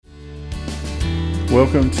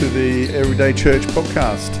Welcome to the Everyday Church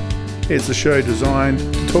podcast. It's a show designed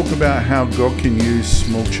to talk about how God can use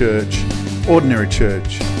small church, ordinary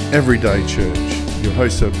church, everyday church. Your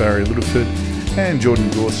hosts are Barry Littleford and Jordan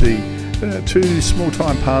Dorsey, two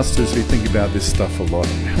small-time pastors who think about this stuff a lot.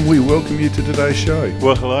 And we welcome you to today's show.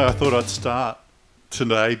 Well, hello. I thought I'd start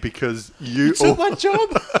today because you took my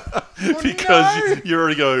job. Because you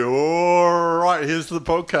already go, all right, here's the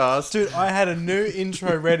podcast. Dude, I had a new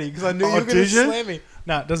intro ready because I knew you were going to slam me.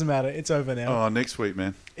 No, it doesn't matter. It's over now. Oh, next week,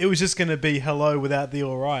 man. It was just going to be hello without the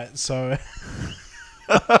all right, so...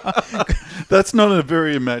 That's not a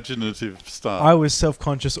very imaginative start. I was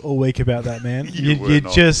self-conscious all week about that, man.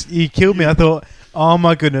 You killed me. I thought, oh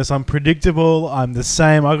my goodness, I'm predictable. I'm the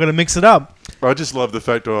same. I've got to mix it up. I just love the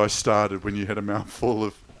fact that I started when you had a mouthful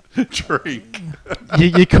of drink.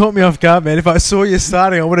 you caught me off guard, man. If I saw you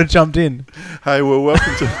starting, I would have jumped in. Hey, well,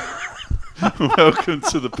 welcome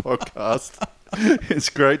to the podcast. It's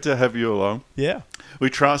great to have you along. Yeah. We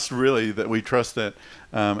trust that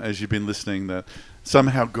as you've been listening, that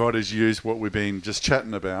somehow God has used what we've been just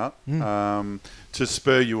chatting about to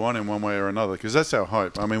spur you on in one way or another, because that's our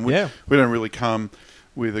hope. I mean, we don't really come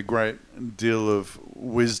with a great deal of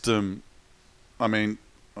wisdom. I mean,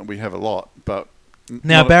 we have a lot, but...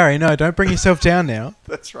 Now, Barry, no, don't bring yourself down now.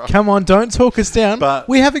 That's right. Come on, don't talk us down. But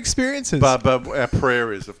we have experiences. But our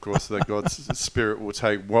prayer is, of course, that God's Spirit will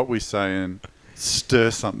take what we say and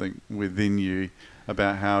stir something within you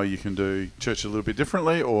about how you can do church a little bit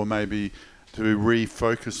differently, or maybe to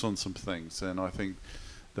refocus on some things. And I think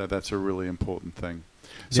that that's a really important thing.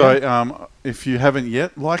 So if you haven't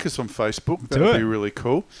yet, like us on Facebook. That would be really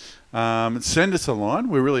cool. Send us a line.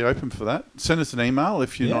 We're really open for that. Send us an email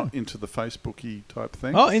if you're not into the Facebooky type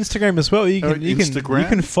thing. Oh, Instagram as well. You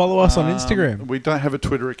can follow us on Instagram. We don't have a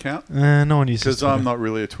Twitter account. No one uses because I'm not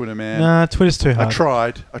really a Twitter man. Nah, Twitter's too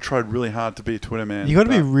hard. I tried really hard to be a Twitter man. You got to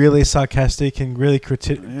be really sarcastic and really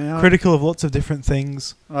critical of lots of different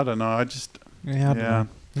things. I don't know. I don't know.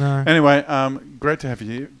 No. Anyway, great to have you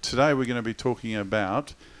here. Today we're going to be talking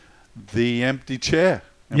about the empty chair.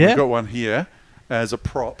 And we've got one here as a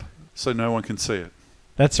prop so no one can see it.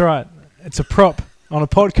 That's right. It's a prop on a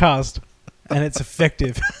podcast and it's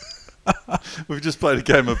effective. We've just played a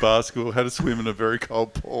game of basketball, had a swim in a very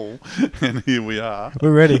cold pool, and here we are.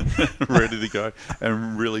 We're ready. Ready to go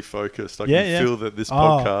and really focused. I can feel that this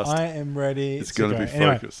podcast I am ready. It's going to be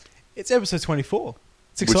focused. Anyway, it's episode 24.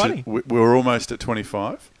 It's exciting. We're almost at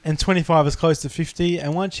 25. And 25 is close to 50.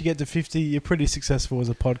 And once you get to 50, you're pretty successful as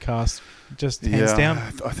a podcast. Just hands down.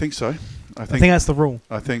 I think so. I think that's the rule.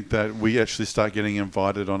 I think that we actually start getting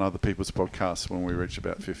invited on other people's podcasts when we reach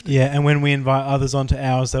about 50. Yeah, and when we invite others onto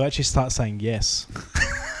ours, they'll actually start saying yes.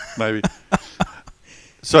 Maybe.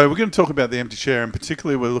 So we're going to talk about the empty chair, and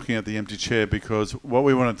particularly we're looking at the empty chair because what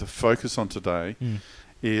we wanted to focus on today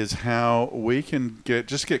is how we can get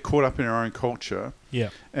caught up in our own culture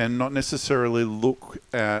and not necessarily look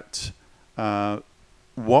at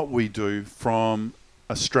what we do from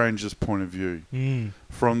a stranger's point of view,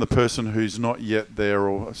 from the person who's not yet there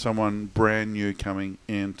or someone brand new coming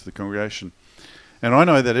into the congregation. And I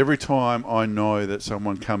know that every time I know that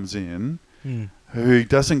someone comes in who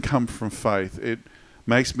doesn't come from faith, it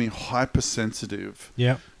makes me hypersensitive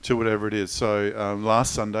to whatever it is. So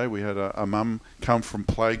last Sunday we had a mum come from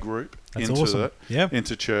playgroup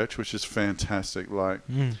into church, which is fantastic. Like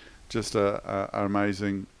just an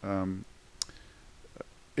amazing,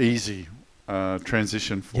 easy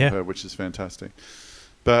transition for her, which is fantastic.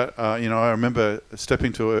 But I remember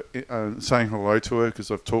stepping to her, saying hello to her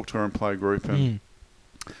because I've talked to her in playgroup, and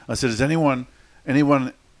I said, "Has anyone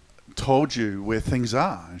told you where things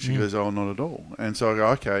are?" And she goes, "Oh, not at all." And so I go,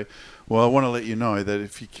 "Okay, well, I want to let you know that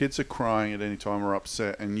if your kids are crying at any time or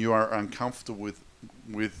upset and you are uncomfortable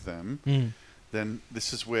with them, then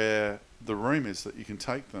this is where the room is that you can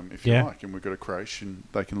take them if you like. And we've got a creche and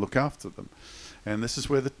they can look after them. And this is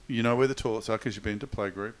where where the toilets are because you've been to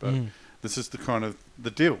playgroup, but this is the kind of the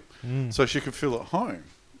deal." So she could feel at home,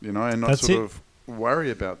 and not of worry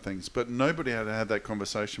about things. But nobody had had that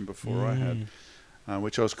conversation before I had.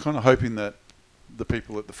 Which I was kind of hoping that the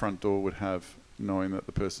people at the front door would have, knowing that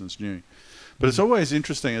the person's new. But it's always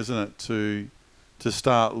interesting, isn't it, to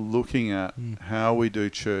start looking at how we do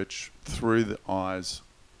church through the eyes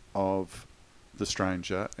of the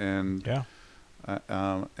stranger and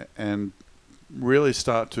really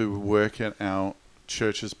start to work at our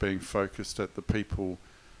churches being focused at the people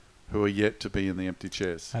who are yet to be in the empty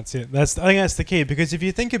chairs. That's it. I think that's the key, because if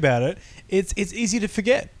you think about it, it's easy to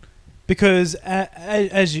forget. Because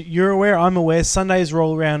as you're aware, I'm aware, Sundays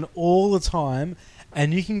roll around all the time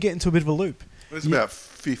and you can get into a bit of a loop. There's about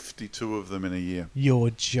 52 of them in a year.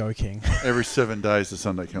 You're joking. Every 7 days the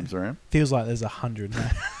Sunday comes around. Feels like there's 100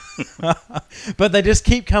 now. But they just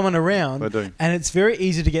keep coming around. They do. And it's very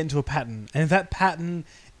easy to get into a pattern. And if that pattern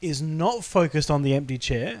is not focused on the empty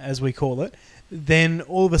chair, as we call it, then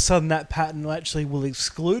all of a sudden that pattern actually will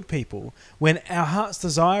exclude people, when our heart's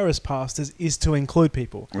desire as pastors is to include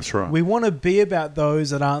people. That's right. We want to be about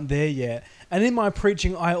those that aren't there yet. And in my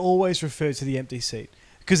preaching, I always refer to the empty seat,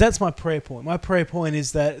 because that's my prayer point. My prayer point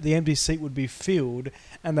is that the empty seat would be filled,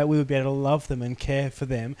 and that we would be able to love them and care for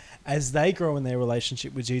them as they grow in their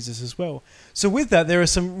relationship with Jesus as well. So with that, there are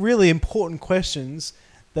some really important questions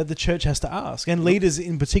that the church has to ask, and leaders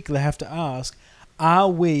in particular have to ask. Are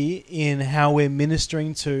we, in how we're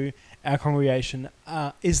ministering to our congregation,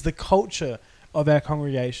 is the culture of our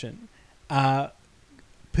congregation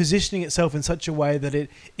positioning itself in such a way that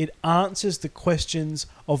it answers the questions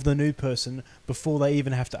of the new person before they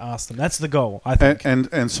even have to ask them? That's the goal, I think.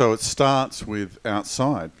 And so it starts with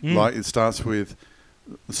outside. Like it starts with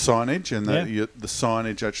signage, and that the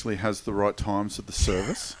signage actually has the right times of the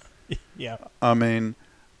service. Yeah. I mean...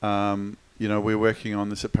 we're working on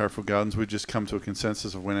this at Parafield Gardens. We've just come to a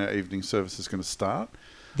consensus of when our evening service is going to start.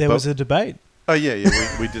 There was a debate. Oh, yeah.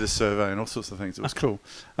 We did a survey and all sorts of things. It was cool.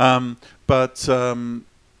 But there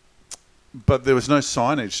was no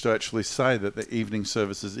signage to actually say that the evening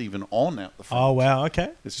service is even on out the front. Oh, wow. Okay.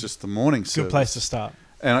 It's just the morning service. Good place to start.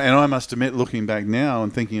 And I must admit, looking back now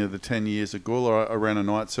and thinking of the 10 years at Gawler, I ran a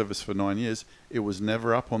night service for 9 years. It was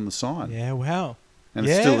never up on the sign. Yeah, wow. And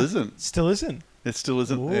it still isn't. Still isn't. It still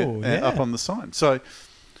isn't up on the sign. So,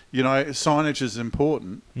 signage is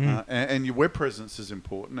important, and your web presence is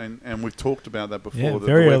important, and we've talked about that before. Yeah,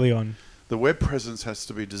 very early on. The web presence has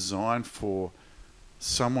to be designed for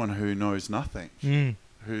someone who knows nothing,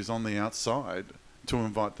 who's on the outside, to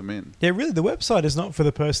invite them in. Yeah, really, the website is not for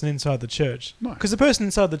the person inside the church. No. Because the person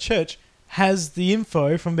inside the church has the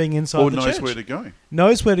info from being inside the church. Or knows where to go.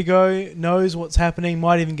 Knows where to go, knows what's happening,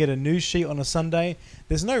 might even get a news sheet on a Sunday.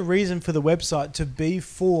 There's no reason for the website to be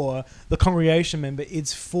for the congregation member.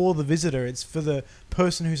 It's for the visitor. It's for the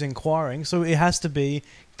person who's inquiring. So it has to be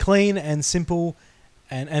clean and simple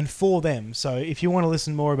and for them. So if you want to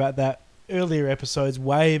listen more about that, earlier episodes,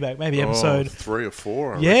 way back, maybe episode 3 or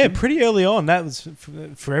 4. I reckon. Pretty early on. That was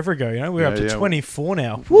forever ago. We're up to 24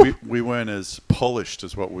 now. We weren't as polished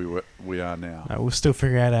as what we are now. We're still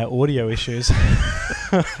figuring out our audio issues.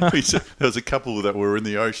 There was a couple that were in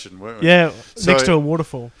the ocean, weren't we? Yeah, next to a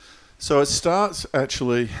waterfall. So it starts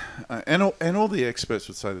actually, and all the experts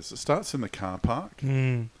would say this. It starts in the car park.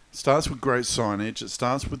 It starts with great signage. It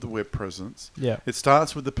starts with the web presence. Yeah. It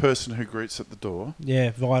starts with the person who greets at the door.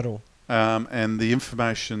 Yeah, vital. And the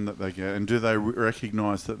information that they get, and do they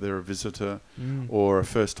recognise that they're a visitor or a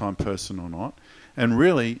first-time person or not? And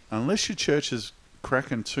really, unless your church is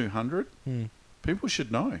cracking 200, people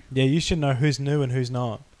should know. Yeah, you should know who's new and who's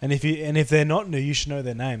not. And if they're not new, you should know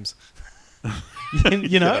their names.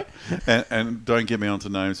 you know? And don't get me onto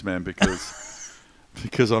names, man,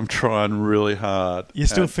 because I'm trying really hard. You're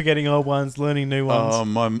still forgetting old ones, learning new ones.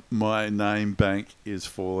 Oh, my name bank is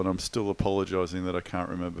full, and I'm still apologising that I can't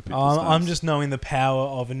remember people's names. I'm just knowing the power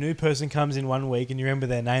of a new person comes in one week and you remember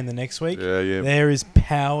their name the next week. Yeah. There is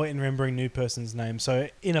power in remembering new person's name. So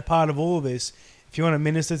in a part of all of this, if you want to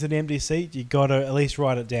minister to the empty seat, you got to at least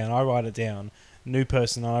write it down. I write it down. New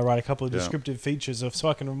person, and I write a couple of descriptive features so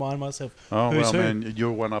I can remind myself who's who. Man,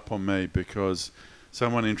 you're one up on me because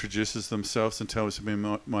someone introduces themselves and tells me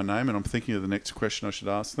my name, and I'm thinking of the next question I should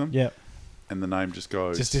ask them. Yeah. And the name just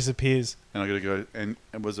goes. Just disappears. And I got to go, and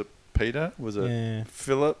was it Peter? Was it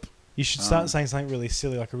Philip? You should start saying something really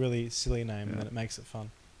silly, like a really silly name, and then it makes it fun.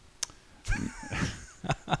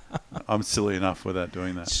 I'm silly enough without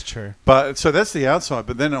doing that. It's true. But so that's the outside,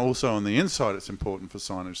 but then also on the inside it's important for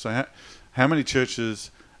signage. So how many churches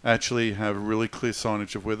actually have really clear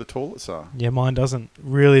signage of where the toilets are? Yeah, mine doesn't.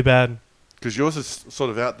 Really bad. Because yours is sort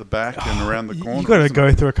of out the back and around the corner. You've got to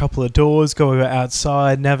go through a couple of doors, go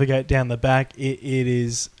outside, navigate down the back.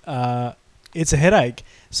 It's a headache.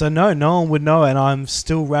 So no one would know, and I'm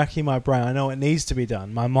still racking my brain. I know it needs to be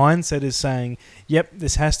done. My mindset is saying, yep,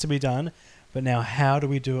 this has to be done, but now how do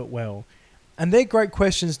we do it well? And they're great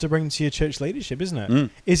questions to bring to your church leadership, isn't it?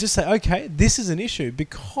 Is just say, okay, this is an issue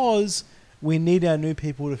because we need our new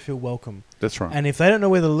people to feel welcome. That's right. And if they don't know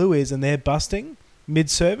where the loo is and they're busting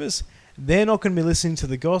mid-service, they're not going to be listening to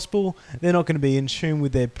the gospel. They're not going to be in tune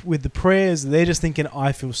with the prayers. They're just thinking,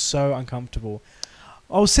 I feel so uncomfortable.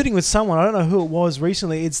 I was sitting with someone, I don't know who it was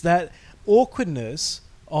recently. It's that awkwardness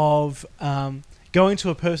of going to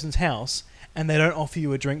a person's house and they don't offer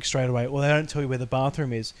you a drink straight away, or they don't tell you where the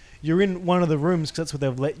bathroom is. You're in one of the rooms because that's where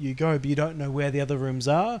they've let you go, but you don't know where the other rooms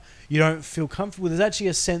are. You don't feel comfortable. There's actually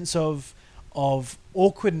a sense of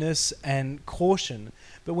awkwardness and caution.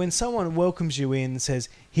 But when someone welcomes you in and says,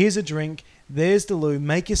 here's a drink, there's the loo,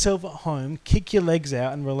 make yourself at home, kick your legs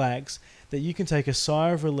out and relax, that you can take a sigh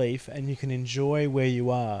of relief and you can enjoy where you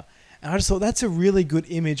are. And I just thought that's a really good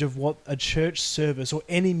image of what a church service or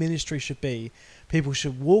any ministry should be. People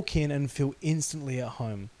should walk in and feel instantly at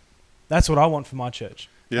home. That's what I want for my church.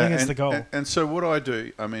 Yeah, I think it's the goal. And so what I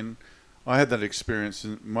do, I mean, I had that experience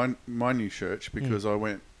in my new church because I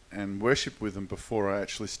went and worshipped with them before I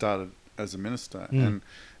actually started as a minister.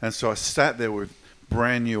 And so I sat there with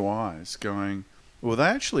brand new eyes going, well, they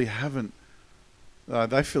actually haven't,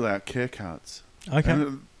 they fill out care cards. Okay.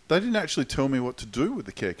 And they didn't actually tell me what to do with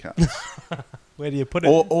the care cards. Where do you put it?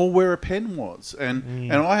 Or where a pen was.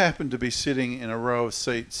 And I happened to be sitting in a row of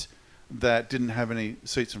seats that didn't have any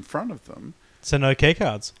seats in front of them. So no care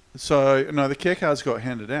cards? So, no, the care cards got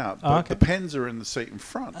handed out, but the pens are in the seat in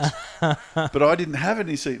front. But I didn't have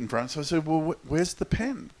any seat in front, so I said, well, where's the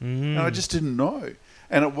pen? And I just didn't know.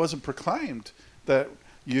 And it wasn't proclaimed that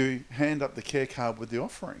you hand up the care card with the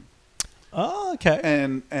offering. Oh, okay.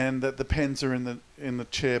 And that the pens are in the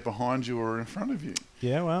chair behind you or in front of you.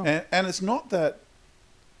 Yeah, wow. And it's not that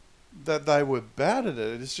they were bad at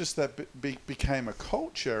it. It's just that it became a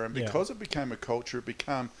culture, and because it became a culture, it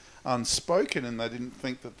became unspoken, and they didn't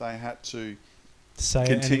think that they had to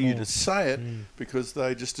continue to say it because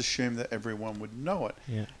they just assumed that everyone would know it.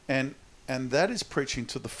 Yeah. And that is preaching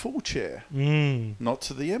to the full chair, not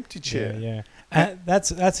to the empty chair. Yeah. And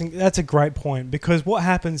that's a great point, because what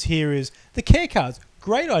happens here is the care cards,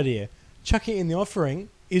 great idea. Chucking it in the offering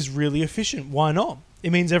is really efficient. Why not?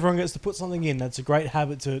 It means everyone gets to put something in. That's a great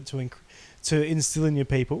habit to instill in your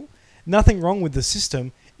people. Nothing wrong with the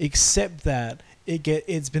system, except that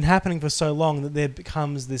it's been happening for so long that there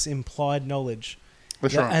becomes this implied knowledge.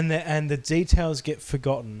 That's right. And the details get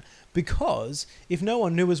forgotten, because if no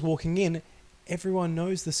one new is walking in, everyone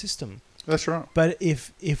knows the system. That's right. But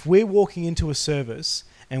if we're walking into a service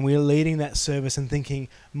and we're leading that service and thinking,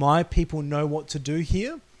 my people know what to do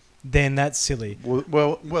here, then that's silly.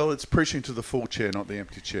 Well, it's preaching to the full chair, not the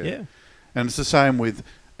empty chair. Yeah. And it's the same with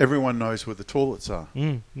everyone knows where the toilets are.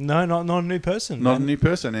 No, not a new person. Not a new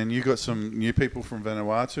person. And you got some new people from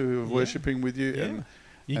Vanuatu who are worshipping with you. Yeah. And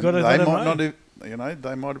You got to let them know.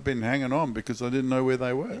 They might have been hanging on because they didn't know where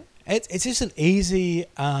they were. Yeah. It's just an easy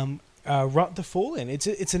rut to fall in.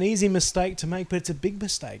 It's an easy mistake to make, but it's a big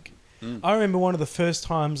mistake. I remember one of the first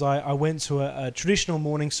times I went to a traditional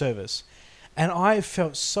morning service, and I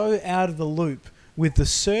felt so out of the loop with the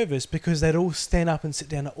service because they'd all stand up and sit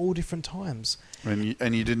down at all different times. And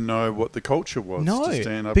you didn't know what the culture was to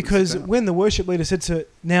stand up because and sit down. when the worship leader said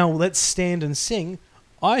now let's stand and sing,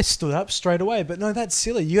 I stood up straight away. But no, that's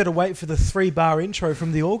silly. You got to wait for the 3-bar intro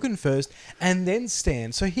from the organ first and then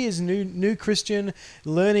stand. So here's new Christian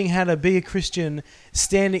learning how to be a Christian,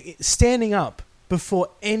 standing up before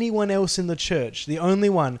anyone else in the church, the only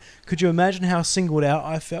one. Could you imagine how singled out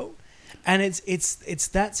I felt? And it's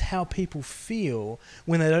that's how people feel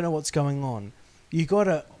when they don't know what's going on. You got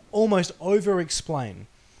to almost over-explain.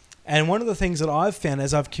 And one of the things that I've found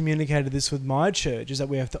as I've communicated this with my church is that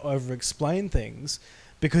we have to over-explain things,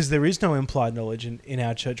 because there is no implied knowledge in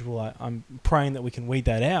our church. Well, I'm praying that we can weed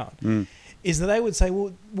that out. Is that they would say,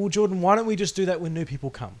 well, Jordan, why don't we just do that when new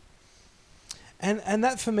people come? And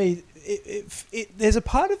that for me, there's a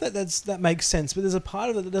part of it that makes sense, but there's a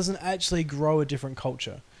part of it that doesn't actually grow a different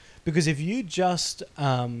culture. Because if you just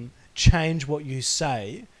change what you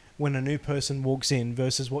say when a new person walks in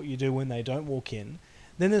versus what you do when they don't walk in,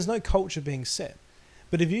 then there's no culture being set.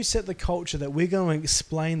 But if you set the culture that we're going to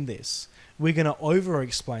explain this, we're going to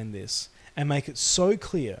over-explain this and make it so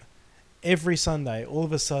clear every Sunday, all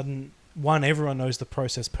of a sudden, everyone knows the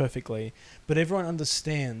process perfectly, but everyone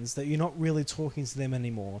understands that you're not really talking to them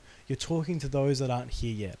anymore. You're talking to those that aren't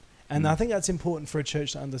here yet. And I think that's important for a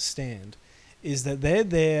church to understand, is that they're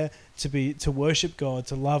there to worship God,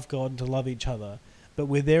 to love God, and to love each other. But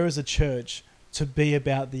we're there as a church to be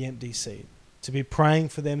about the empty seat, to be praying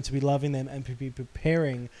for them, to be loving them, and to be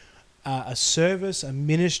preparing a service, a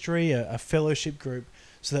ministry, a fellowship group,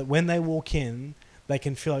 so that when they walk in, they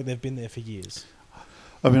can feel like they've been there for years.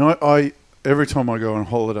 I mean, I every time I go on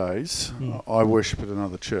holidays, I worship at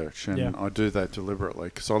another church, and I do that deliberately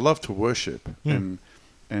because I love to worship.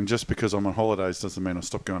 And just because I'm on holidays doesn't mean I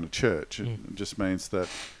stop going to church. It just means that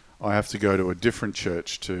I have to go to a different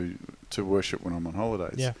church to worship when I'm on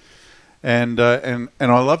holidays. Yeah. And I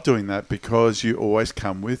love doing that because you always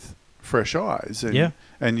come with fresh eyes.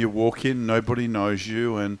 And you walk in, nobody knows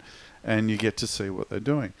you, and you get to see what they're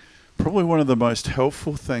doing. Probably one of the most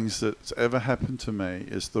helpful things that's ever happened to me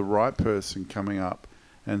is the right person coming up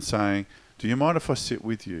and saying, do you mind if I sit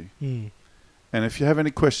with you? And if you have any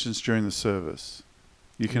questions during the service,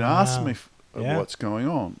 you can ask me what's going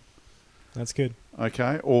on. That's good.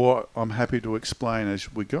 Okay, or I'm happy to explain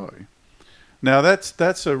as we go. Now,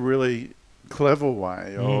 that's a really clever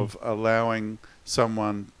way of allowing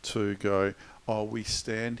someone to go, oh, we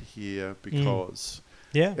stand here because...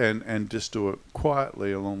 Yeah, and just do it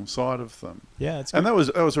quietly alongside of them. Yeah, that's good. And that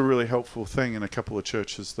was a really helpful thing in a couple of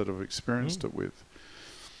churches that I've experienced it with.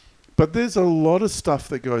 But there's a lot of stuff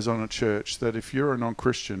that goes on at church that if you're a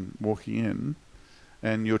non-Christian walking in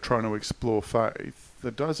and you're trying to explore faith,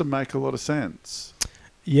 that doesn't make a lot of sense.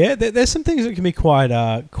 Yeah, there's some things that can be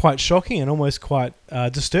quite shocking and almost quite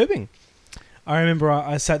disturbing. I remember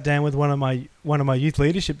I sat down with one of my youth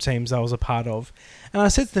leadership teams I was a part of, and I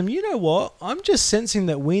said to them, you know what, I'm just sensing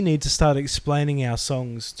that we need to start explaining our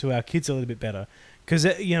songs to our kids a little bit better. Because,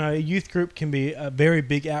 a youth group can be a very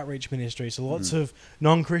big outreach ministry. So lots of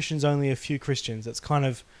non-Christians, only a few Christians. That's kind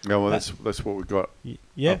of... Yeah, well, that's what we've got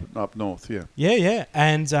up north, yeah. Yeah.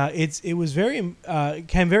 And it was very...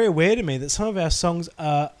 came very aware to me that some of our songs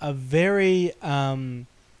are very...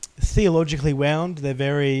 theologically wound. They're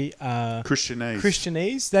very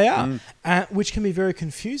Christianese. They are, which can be very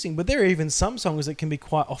confusing. But there are even some songs that can be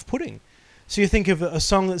quite off-putting. So you think of a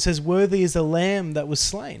song that says, "Worthy is the Lamb that was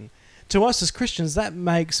slain." To us as Christians, that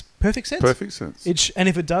makes perfect sense. Perfect sense. And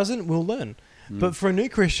if it doesn't, we'll learn. But for a new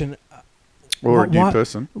Christian, or a new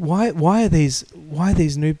person, why are these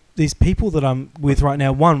people that I'm with right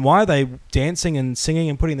now? One, why are they dancing and singing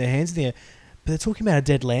and putting their hands in the air? But they're talking about a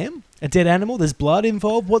dead lamb. A dead animal, there's blood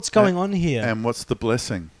involved. What's going on here? And what's the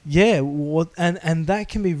blessing? Yeah, and that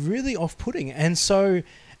can be really off-putting. And so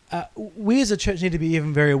we as a church need to be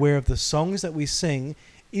even very aware of the songs that we sing.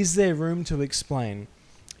 Is there room to explain?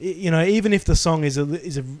 Even if the song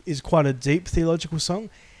is quite a deep theological song,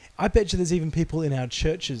 I bet you there's even people in our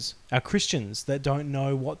churches, our Christians, that don't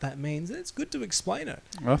know what that means. And it's good to explain it.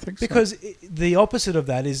 I think so. Because the opposite of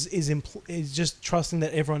that is just trusting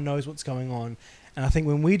that everyone knows what's going on. And I think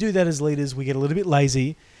when we do that as leaders, we get a little bit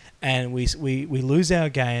lazy and we lose our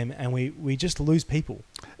game and we just lose people.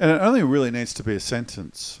 And it only really needs to be a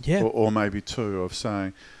sentence or maybe two of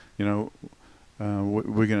saying, we're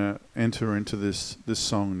going to enter into this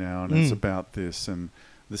song now and it's about this and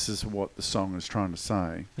this is what the song is trying to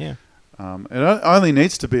say. Yeah. It only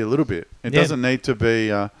needs to be a little bit. It doesn't need to be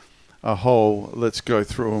a whole, let's go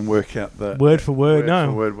through and work out the... Word for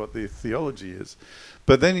word what the theology is.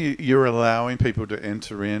 But then you're allowing people to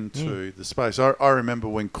enter into the space. I remember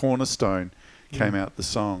when Cornerstone came out, the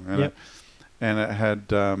song, and it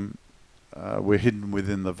had "We're Hidden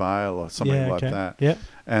Within the Veil" or something like that. Yep.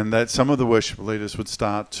 And that some of the worship leaders would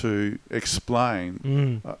start to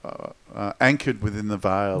explain "anchored within the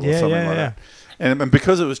veil" or something like that. And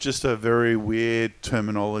because it was just a very weird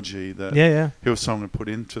terminology that Hillsong had put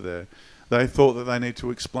into there, they thought that they need to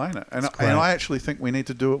explain it. And I actually think we need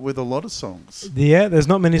to do it with a lot of songs. Yeah, there's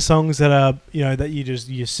not many songs that are, that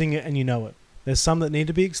you sing it and you know it. There's some that need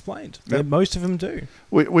to be explained. Yep. Most of them do.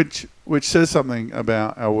 Which says something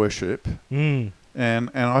about our worship. And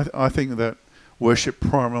I think that worship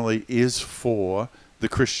primarily is for the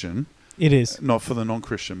Christian. It is. Not for the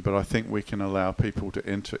non-Christian, but I think we can allow people to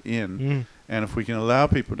enter in. And if we can allow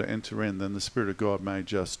people to enter in, then the Spirit of God may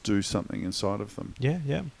just do something inside of them.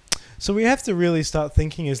 Yeah. So we have to really start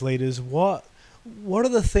thinking as leaders, what are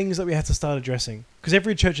the things that we have to start addressing? Because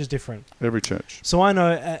every church is different. Every church. So I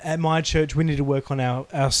know at my church we need to work on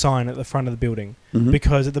our sign at the front of the building.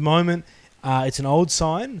 Because at the moment it's an old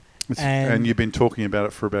sign. And you've been talking about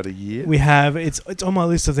it for about a year? We have. It's on my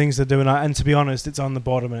list of things to do. And to be honest, it's on the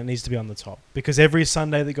bottom and it needs to be on the top. Because every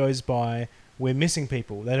Sunday that goes by, we're missing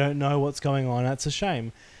people. They don't know what's going on. That's a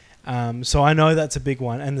shame. So I know that's a big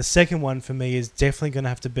one. And the second one for me is definitely going to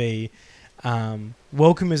have to be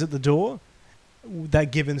welcome is at the door.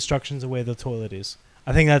 That give instructions of where the toilet is.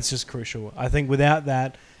 I think that's just crucial. I think without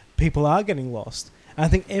that, people are getting lost. And I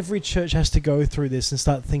think every church has to go through this and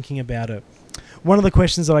start thinking about it. One of the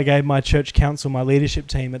questions that I gave my church council, my leadership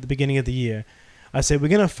team at the beginning of the year, I said, we're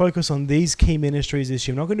going to focus on these key ministries this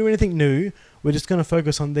year. We're not going to do anything new. We're just going to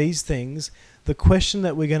focus on these things. The question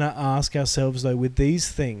that we're going to ask ourselves, though, with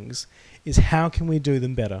these things is how can we do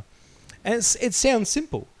them better? And it sounds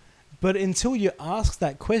simple, but until you ask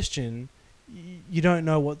that question, you don't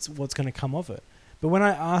know what's going to come of it. But when I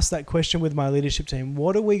asked that question with my leadership team,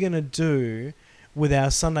 what are we going to do with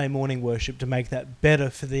our Sunday morning worship to make that better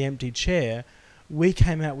for the empty chair? We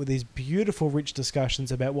came out with these beautiful, rich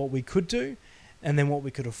discussions about what we could do and then what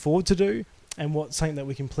we could afford to do and what's something that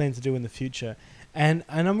we can plan to do in the future. And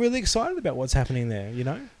I'm really excited about what's happening there, you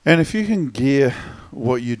know? And if you can gear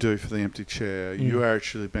what you do for the empty chair, you are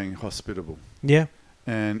actually being hospitable. Yeah.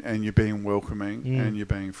 And you're being welcoming and you're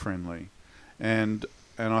being friendly. And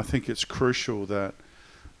I think it's crucial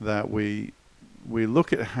that we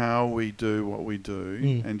look at how we do what we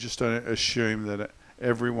do and just don't assume that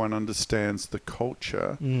everyone understands the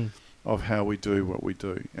culture of how we do what we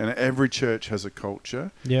do. And every church has a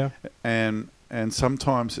culture. Yeah. And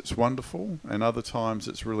sometimes it's wonderful and other times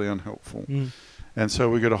it's really unhelpful. And so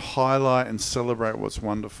we've got to highlight and celebrate what's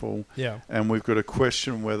wonderful. Yeah. And we've got to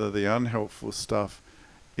question whether the unhelpful stuff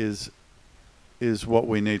is what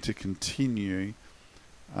we need to continue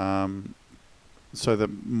so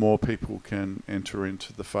that more people can enter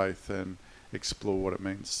into the faith and explore what it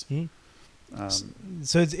means.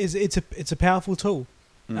 So it's a powerful tool.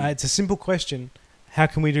 It's a simple question. How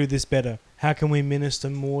can we do this better? How can we minister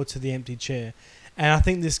more to the empty chair? And I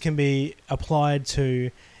think this can be applied to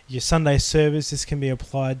your Sunday service. This can be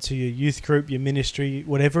applied to your youth group, your ministry,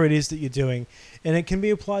 whatever it is that you're doing. And it can be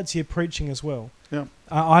applied to your preaching as well. Yeah.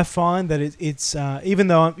 I find that it's even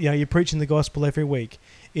though you're preaching the gospel every week,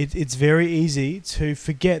 it's very easy to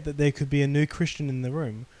forget that there could be a new Christian in the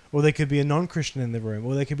room, or there could be a non-Christian in the room,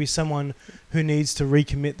 or there could be someone who needs to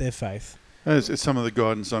recommit their faith. It's some of the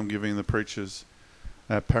guidance I'm giving the preachers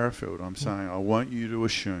at Parafield. I'm saying, I want you to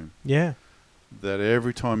assume that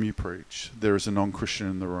every time you preach, there is a non-Christian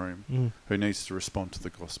in the room who needs to respond to the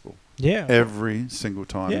gospel. Yeah. Every single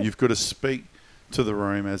time. Yeah. You've got to speak to the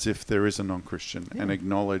room as if there is a non-Christian and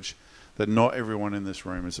acknowledge that not everyone in this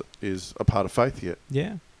room is a part of faith yet.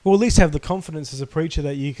 Yeah. Or at least have the confidence as a preacher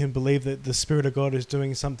that you can believe that the Spirit of God is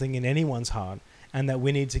doing something in anyone's heart, and that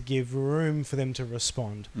we need to give room for them to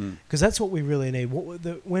respond. Because that's what we really need.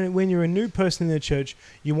 When you're a new person in the church,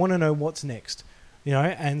 you want to know what's next.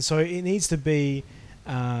 And so it needs to be,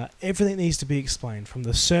 everything needs to be explained. From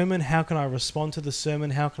the sermon, how can I respond to the sermon?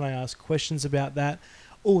 How can I ask questions about that?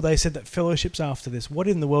 Oh, they said that fellowship's after this. What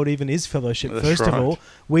in the world even is fellowship? That's First right. of all,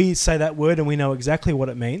 we say that word and we know exactly what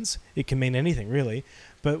it means. It can mean anything, really.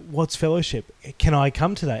 But what's fellowship? Can I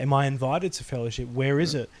come to that? Am I invited to fellowship? Where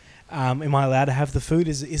is it? Am I allowed to have the food?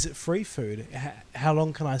 Is it free food? How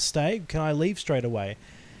long can I stay? Can I leave straight away?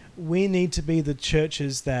 We need to be the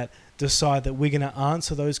churches that decide that we're going to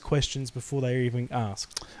answer those questions before they are even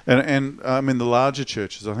asked. And I mean, the larger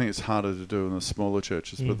churches, I think it's harder to do in the smaller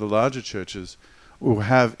churches, but the larger churches will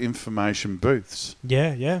have information booths.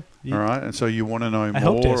 Yeah. All right, and so you want to know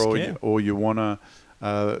more, desk, or you want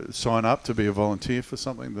to sign up to be a volunteer for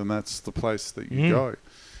something, then that's the place that you go.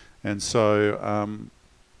 And so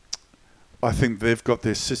I think they've got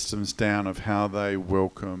their systems down of how they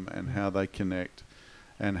welcome and how they connect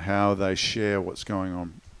and how they share what's going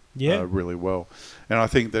on really well. And I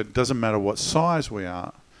think that it doesn't matter what size we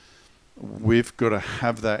are, we've got to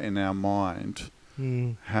have that in our mind.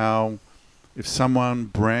 How, if someone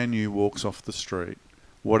brand new walks off the street,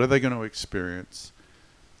 what are they going to experience?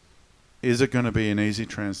 Is it going to be an easy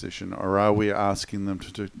transition, or are we asking them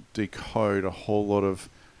to decode a whole lot of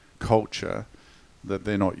culture that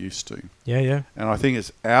they're not used to? Yeah. And I think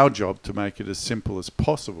it's our job to make it as simple as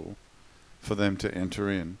possible for them to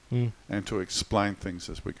enter in and to explain things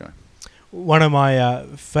as we go. One of my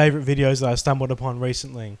favourite videos that I stumbled upon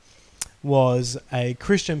recently was a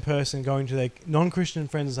Christian person going to their non-Christian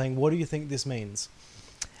friends and saying, what do you think this means?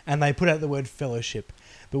 And they put out the word fellowship.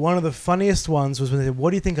 But one of the funniest ones was when they said,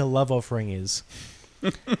 what do you think a love offering is?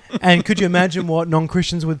 And could you imagine what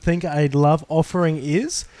non-Christians would think a love offering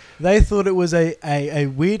is? They thought it was a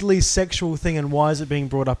weirdly sexual thing, and why is it being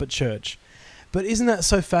brought up at church? But isn't that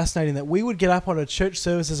so fascinating that we would get up on a church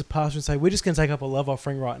service as a pastor and say, we're just going to take up a love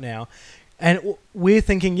offering right now. And we're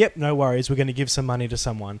thinking, yep, no worries, we're going to give some money to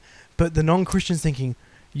someone. But the non-Christians thinking,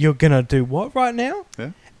 you're going to do what right now?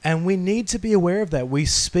 Yeah. And we need to be aware of that. We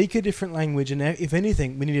speak a different language, and if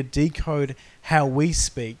anything, we need to decode how we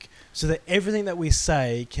speak so that everything that we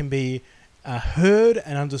say can be heard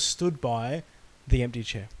and understood by the empty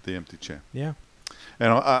chair. The empty chair. Yeah.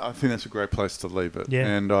 And I think that's a great place to leave it. Yeah.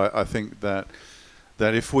 And I think that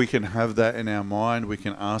if we can have that in our mind, we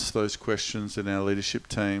can ask those questions in our leadership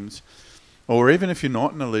teams, or even if you're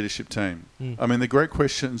not in a leadership team. I mean, they're great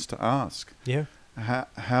questions to ask. Yeah.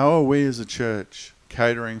 How are we as a church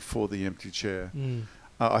catering for the empty chair?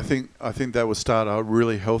 I think that will start a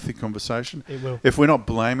really healthy conversation. It will. If we're not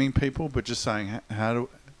blaming people, but just saying,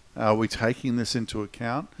 are we taking this into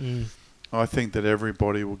account? I think that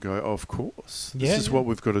everybody will go, oh, of course. This is what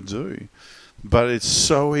we've got to do. But it's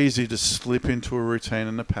so easy to slip into a routine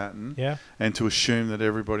and a pattern, Yeah. and to assume that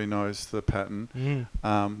everybody knows the pattern,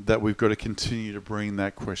 that we've got to continue to bring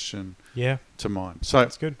that question to mind. So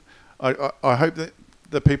that's good. I hope that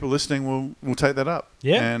the people listening will take that up,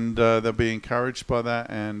 and they'll be encouraged by that,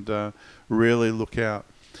 and really look out.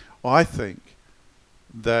 I think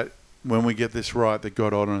that when we get this right, that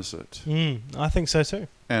God honours it. I think so too.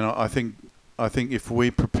 And I think if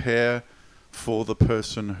we prepare for the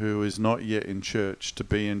person who is not yet in church to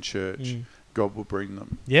be in church, God will bring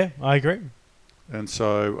them. Yeah, I agree. And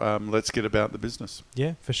so let's get about the business.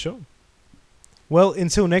 Yeah, for sure. Well,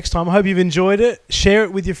 until next time, I hope you've enjoyed it. Share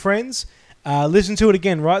it with your friends. Listen to it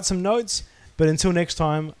again. Write some notes. But until next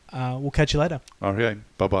time, we'll catch you later. Okay,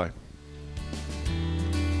 bye-bye.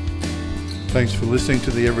 Thanks for listening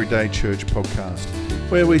to the Everyday Church podcast,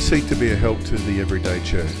 where we seek to be a help to the everyday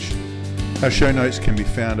church. Our show notes can be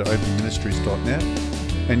found at openministries.net,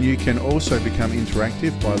 and you can also become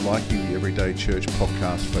interactive by liking the Everyday Church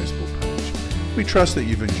podcast Facebook page. We trust that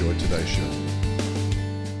you've enjoyed today's show.